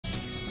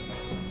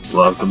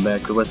Welcome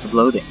back to West of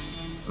Loathing.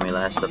 When we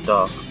last left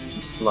off,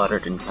 we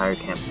slaughtered an entire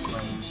camp of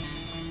clowns.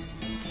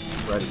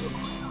 Radio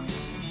clowns.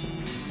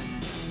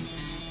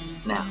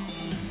 Now,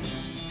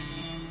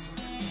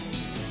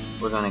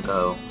 we're gonna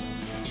go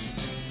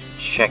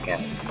check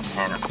out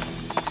Hannah.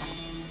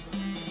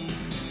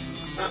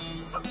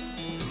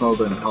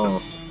 Smoldering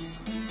hole.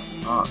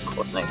 Oh,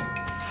 close name.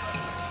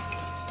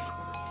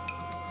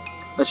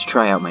 Let's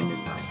try out my new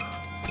knife.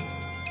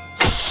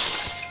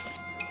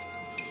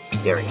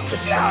 There we go.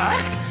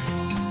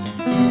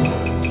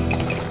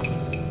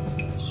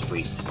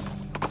 Sweet.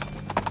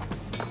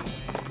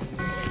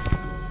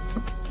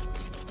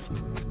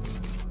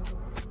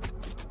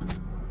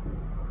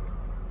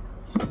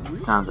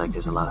 Sounds like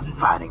there's a lot of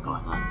fighting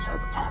going on inside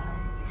the town.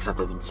 Except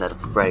that instead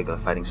of regular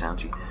fighting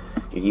sounds you're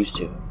used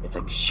to, it's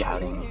like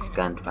shouting,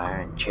 gunfire,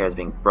 and chairs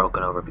being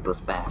broken over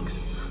people's backs.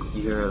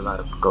 You hear a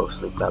lot of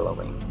ghostly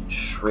bellowing,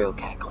 shrill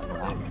cackling, and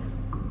laughter.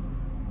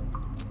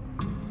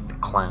 The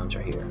clowns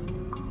are here.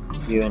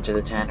 You enter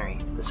the tannery.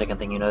 The second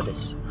thing you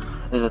notice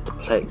is that the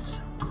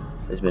place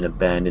has been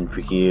abandoned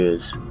for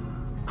years.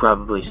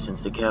 Probably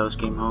since the cows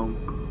came home.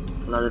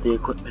 A lot of the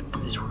equipment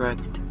is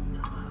wrecked.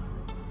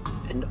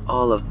 And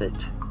all of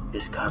it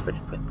is covered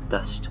with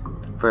dust.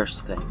 The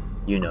first thing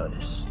you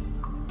notice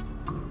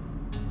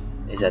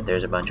is that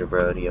there's a bunch of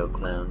rodeo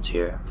clowns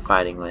here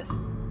fighting with,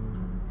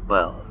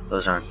 well,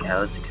 those aren't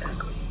cows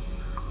exactly.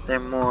 They're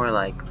more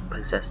like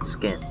possessed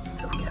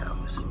skins of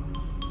cows.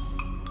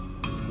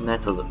 And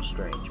that's a little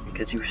strange,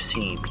 because you've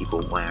seen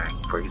people wearing,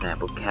 for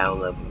example,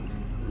 cow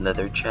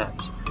leather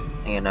chaps,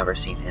 and you've never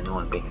seen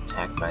anyone being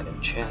attacked by their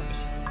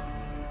chaps.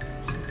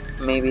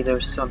 Maybe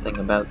there's something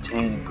about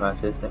tanning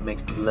process that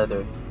makes the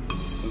leather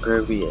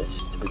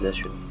impervious to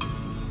possession.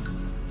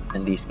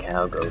 And these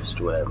cow ghost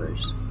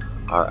whatevers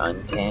are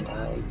untanned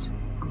hides.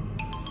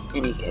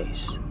 In any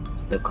case,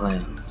 the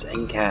clowns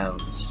and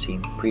cows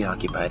seem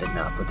preoccupied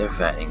enough with their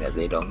fighting that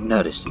they don't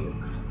notice you.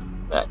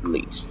 At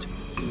least,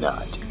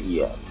 not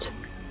yet.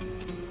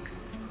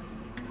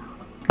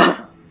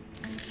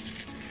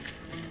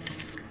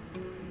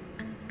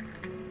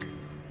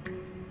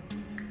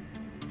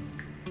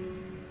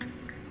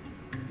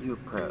 You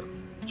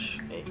approach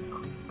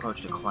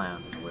the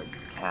clown in a weird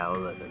cow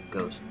leather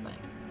ghost thing.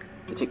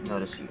 They take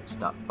notice of you and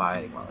stop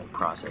fighting while they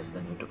process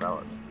the new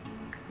development.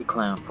 The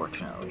clown,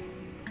 fortunately,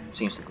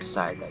 seems to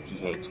decide that he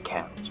hates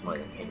cows more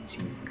than he hates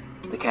you.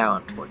 The cow,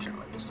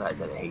 unfortunately, decides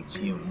that it hates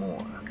you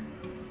more.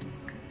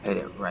 Hit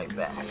it right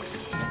back.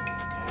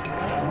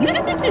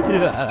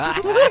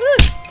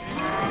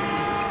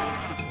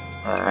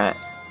 Alright.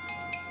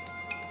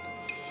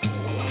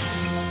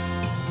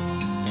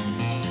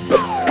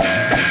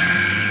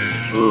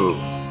 Ooh.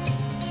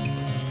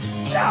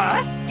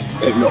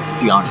 Hey, look,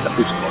 beyond the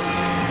physical.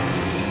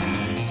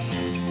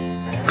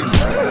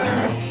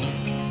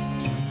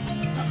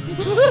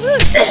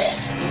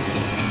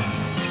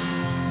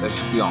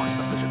 It's beyond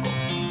the physical.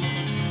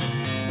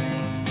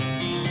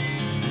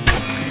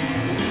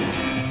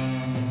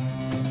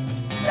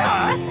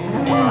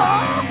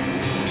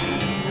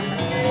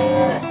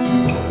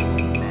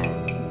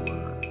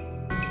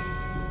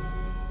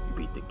 You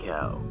beat the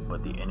cow,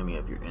 but the enemy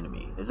of your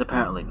enemy is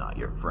apparently not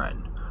your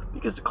friend,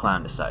 because the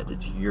clown decides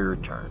it's your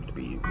turn to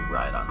be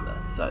right on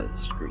the side of the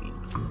screen.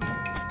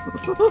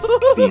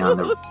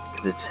 Because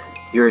it's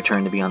your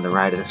turn to be on the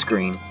right of the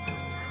screen.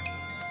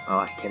 Oh,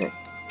 I get it.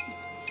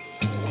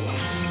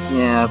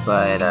 Yeah,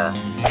 but,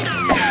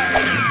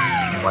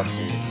 what's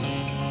it?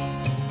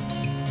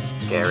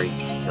 Gary,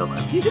 kill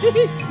him.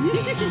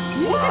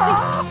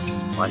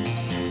 What?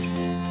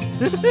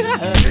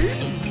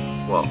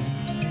 Whoa.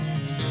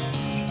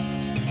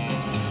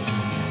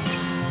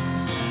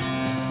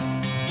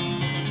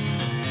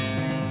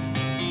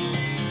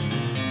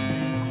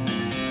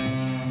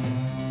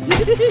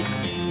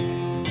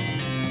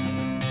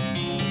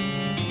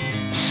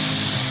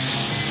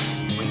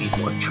 We need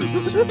more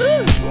troops.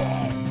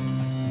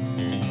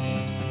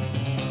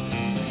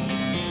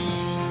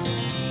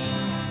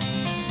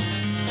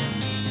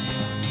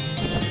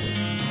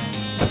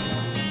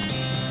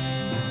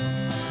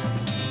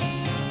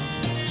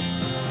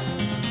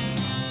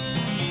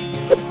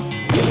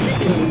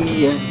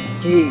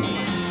 TNT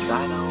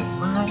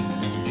Dynamite.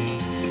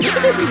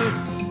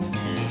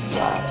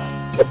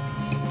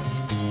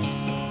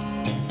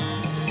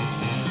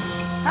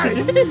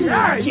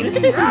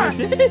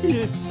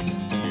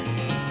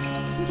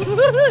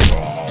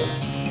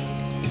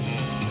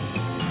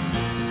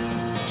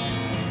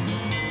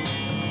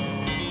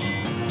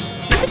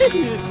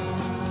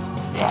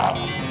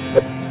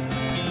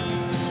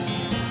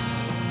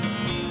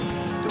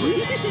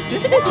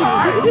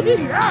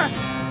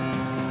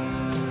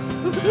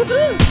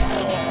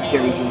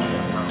 Gary, you know.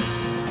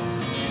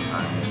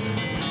 Alright,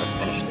 let's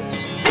finish this.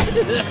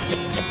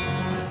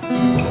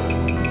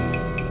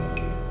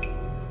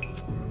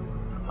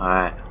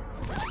 Alright.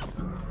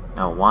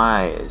 Now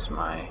why is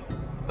my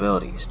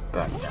abilities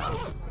back down?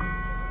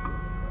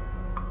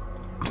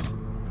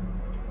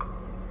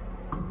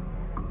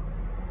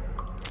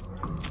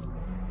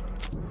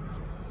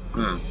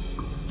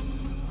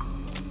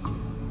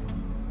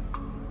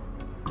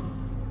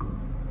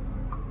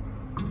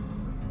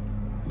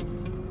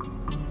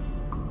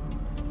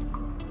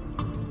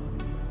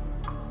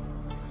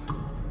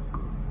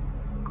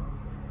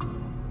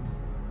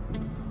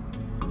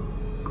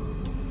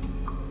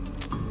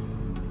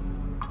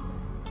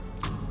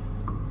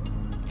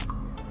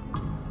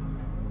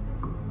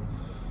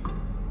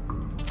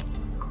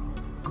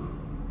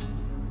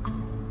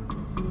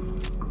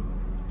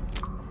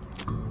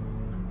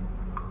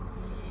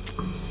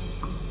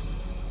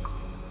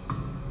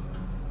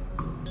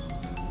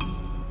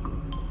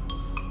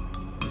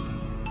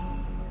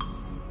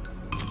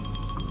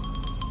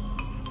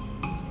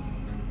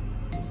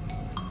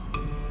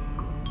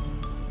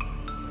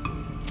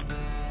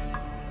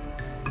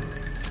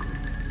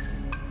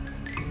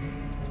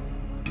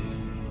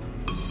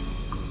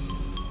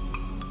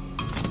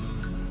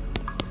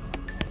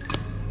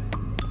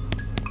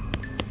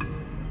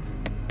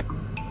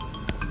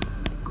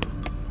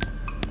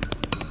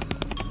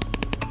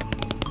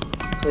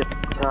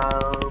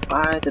 tiptoe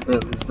by the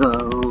buildings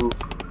low.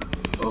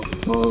 Oh,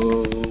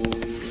 oh,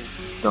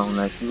 don't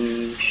let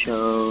me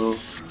show.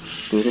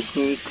 Do the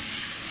sneak,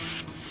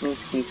 sneak,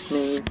 sneak,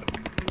 sneak.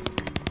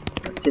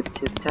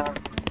 Tiptoe,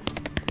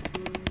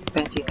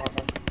 fancy hat.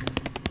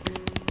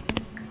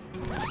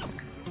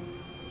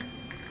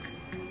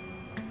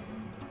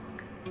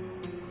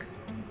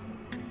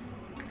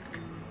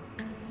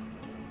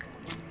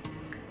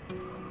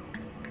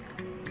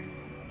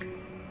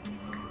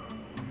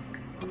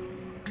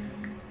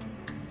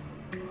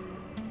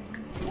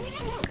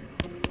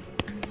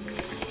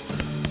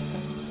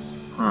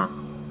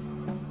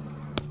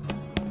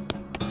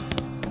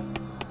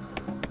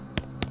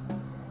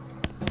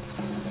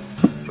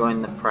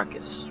 Join the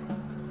fracas.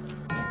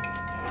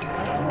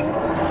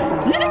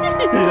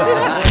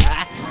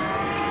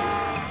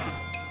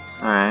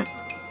 Alright.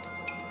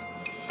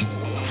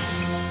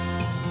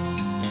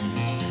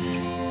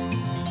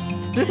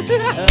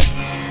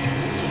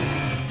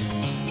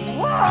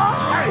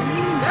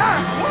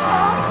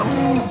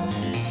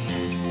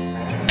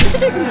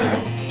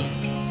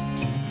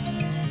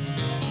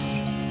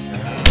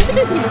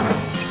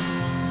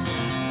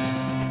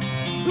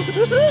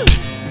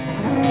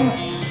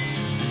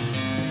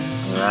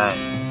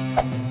 Alright.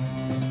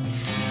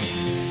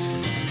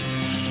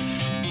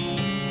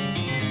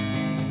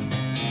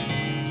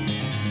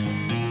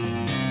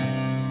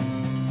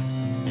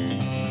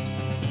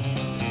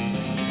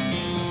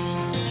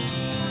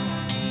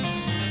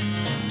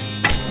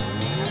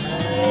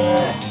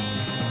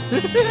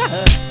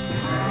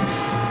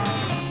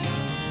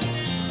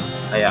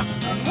 Oh yeah.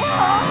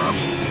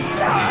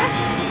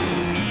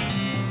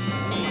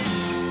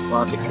 We'll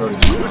have to kill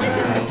these.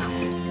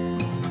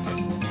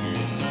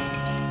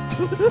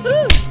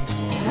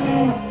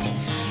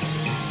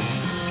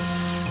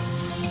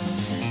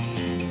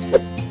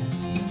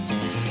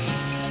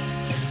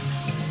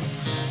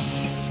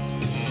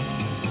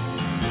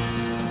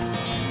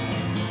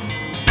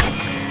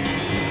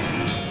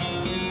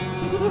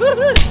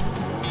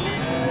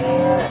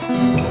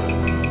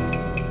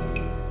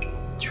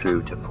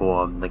 True to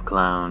form, the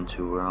clowns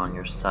who were on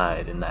your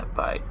side in that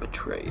fight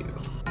betray you.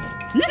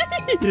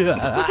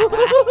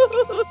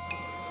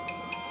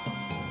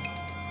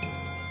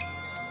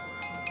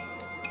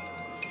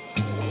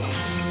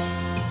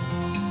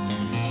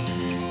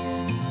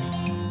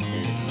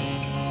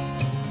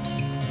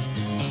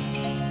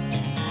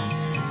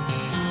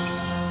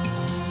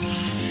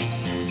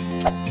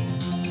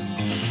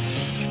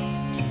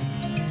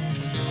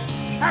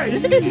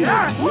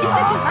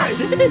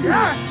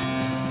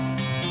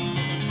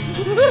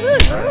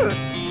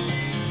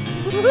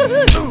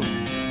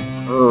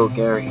 Oh,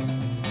 Gary.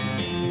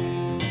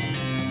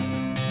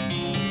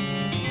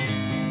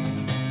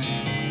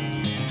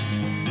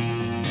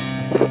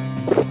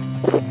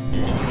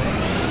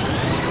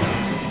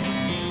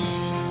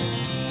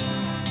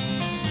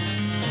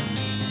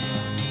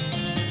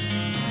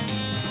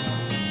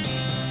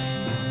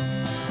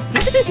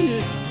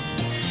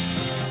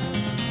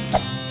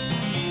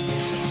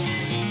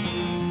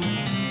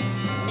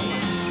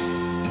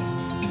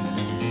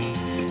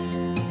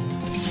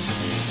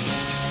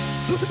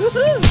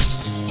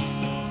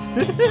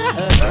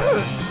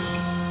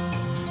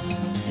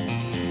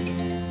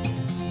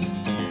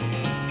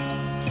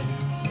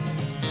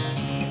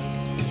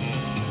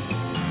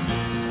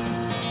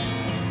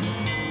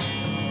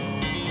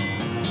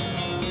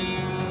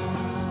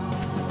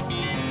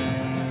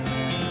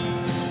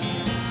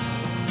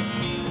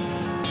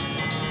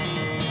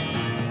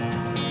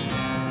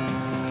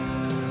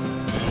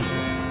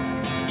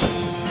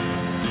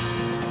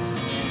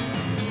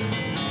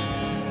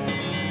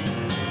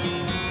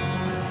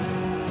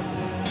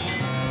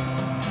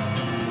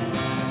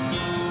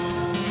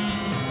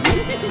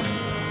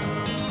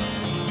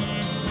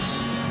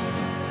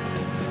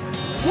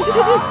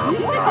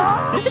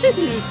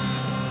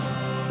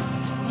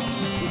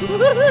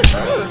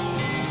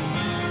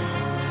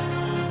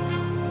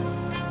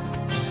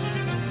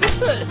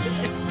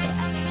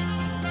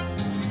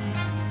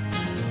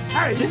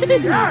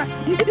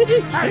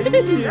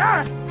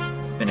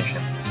 Finish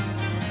him.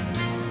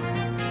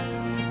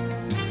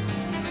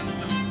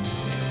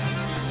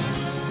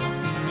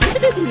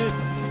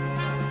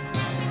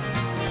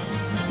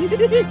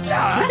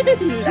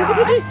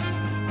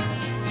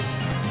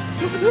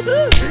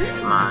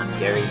 Come on,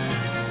 Gary.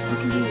 You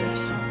can do this.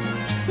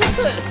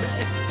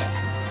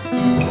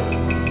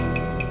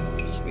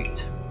 Sweet.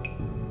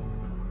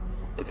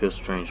 It feels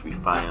strange to be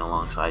fighting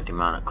alongside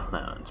demonic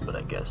clowns, but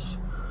I guess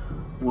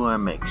war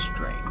makes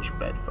strange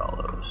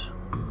bedfellows.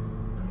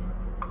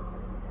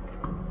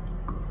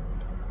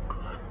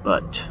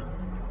 But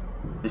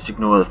let's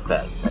ignore the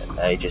fact that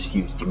I just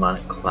used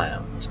demonic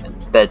clowns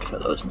and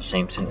bedfellows in the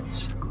same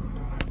sentence.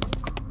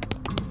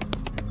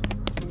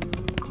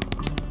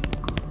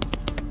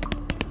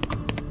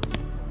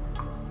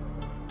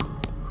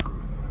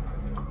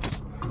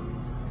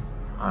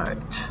 Alright.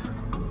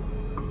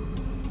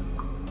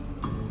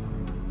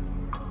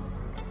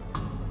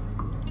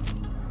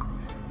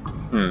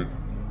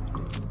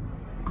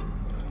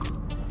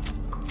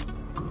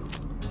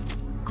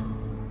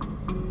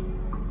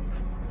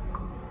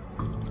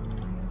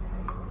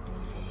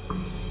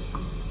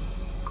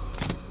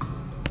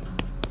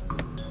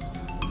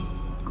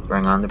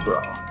 Bring on the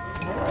brawl.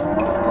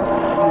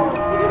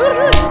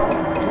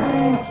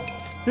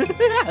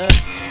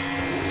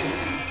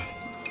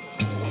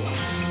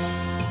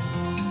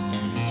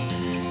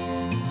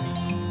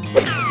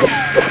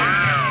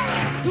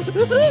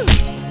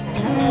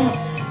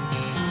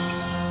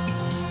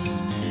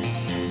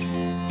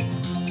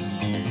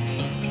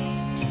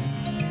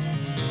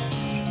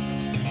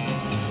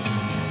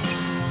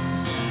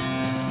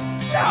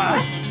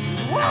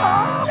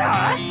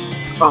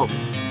 Oh,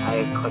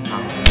 I clicked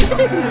on it.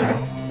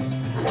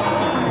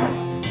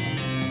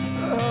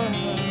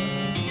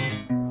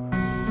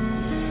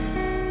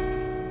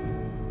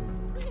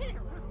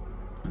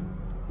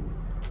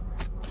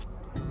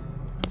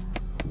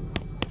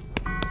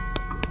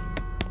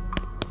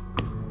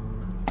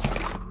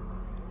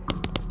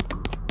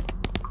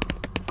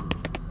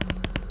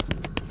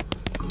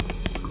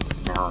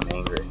 Now I'm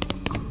angry.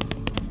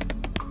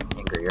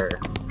 Angrier.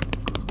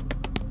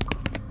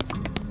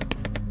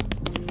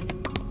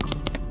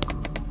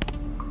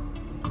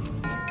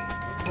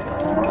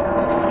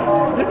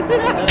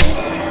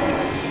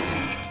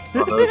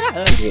 All those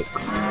idiot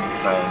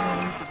clowns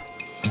trying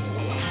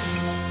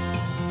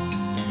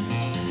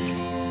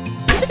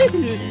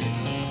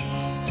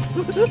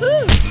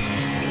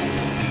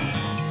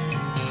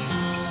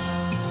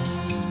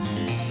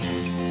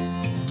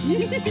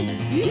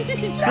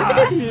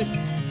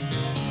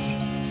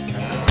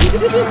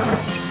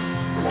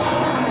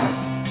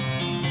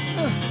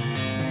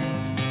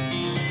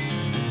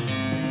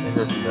This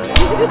isn't good.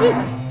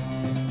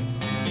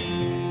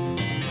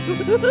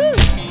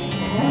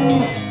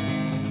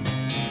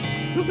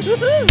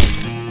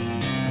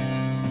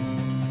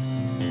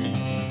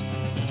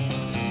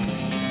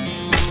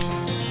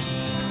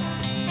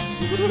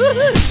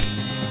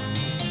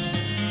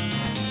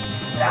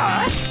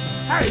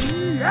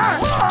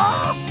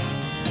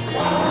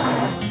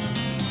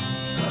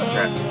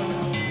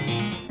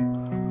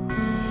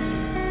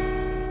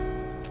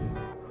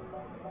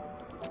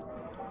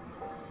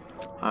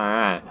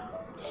 Alright.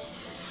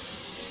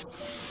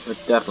 We're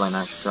definitely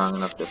not strong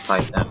enough to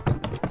fight them.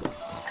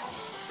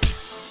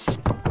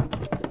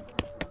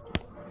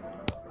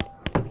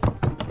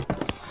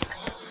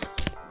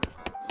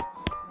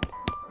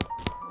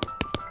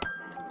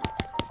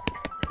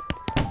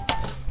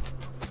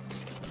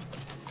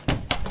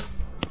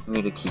 We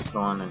need to keep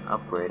going and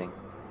upgrading.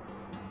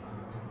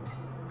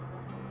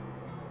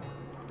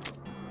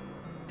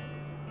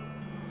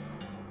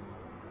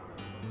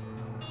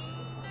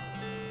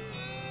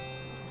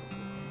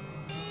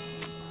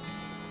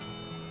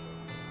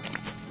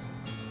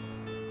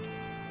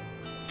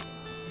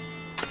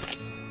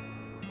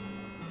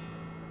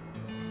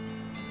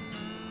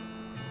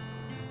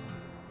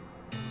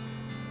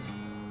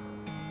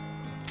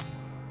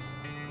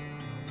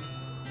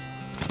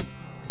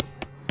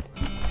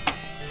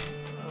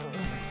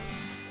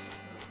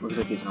 Looks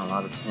like he's in a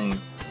lot of pain.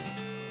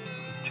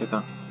 Check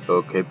on.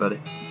 Okay, buddy.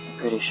 I'm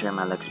pretty sure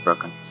my leg's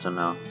broken, so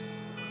no.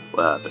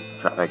 What happened?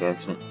 Traffic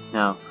accident?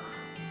 No.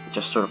 It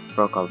just sort of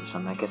broke all of a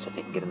sudden. I guess I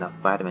didn't get enough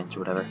vitamins or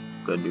whatever.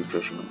 Good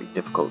nutrition will be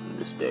difficult in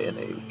this day and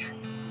age.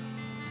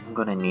 I'm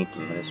gonna need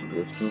some medicine for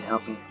this. Can you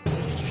help me?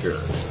 Sure.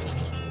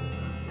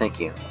 Thank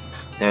you.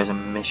 There's a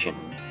mission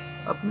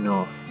up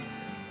north.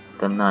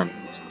 The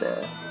nuns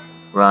there.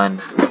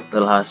 Run,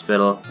 little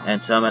hospital,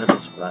 and some medical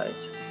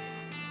supplies.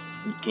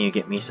 Can you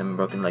get me some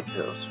broken leg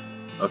pills?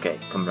 Okay,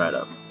 come right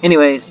up.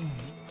 Anyways,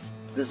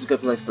 this is a good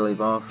place to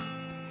leave off.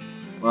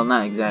 Well,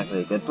 not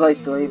exactly a good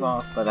place to leave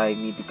off, but I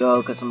need to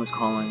go because someone's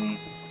calling me.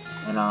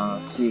 And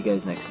I'll see you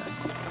guys next time.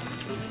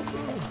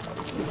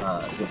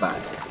 Goodbye.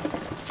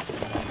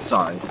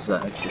 Sorry, this is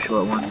an extra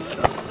short one, but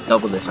I'll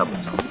double this up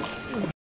with something.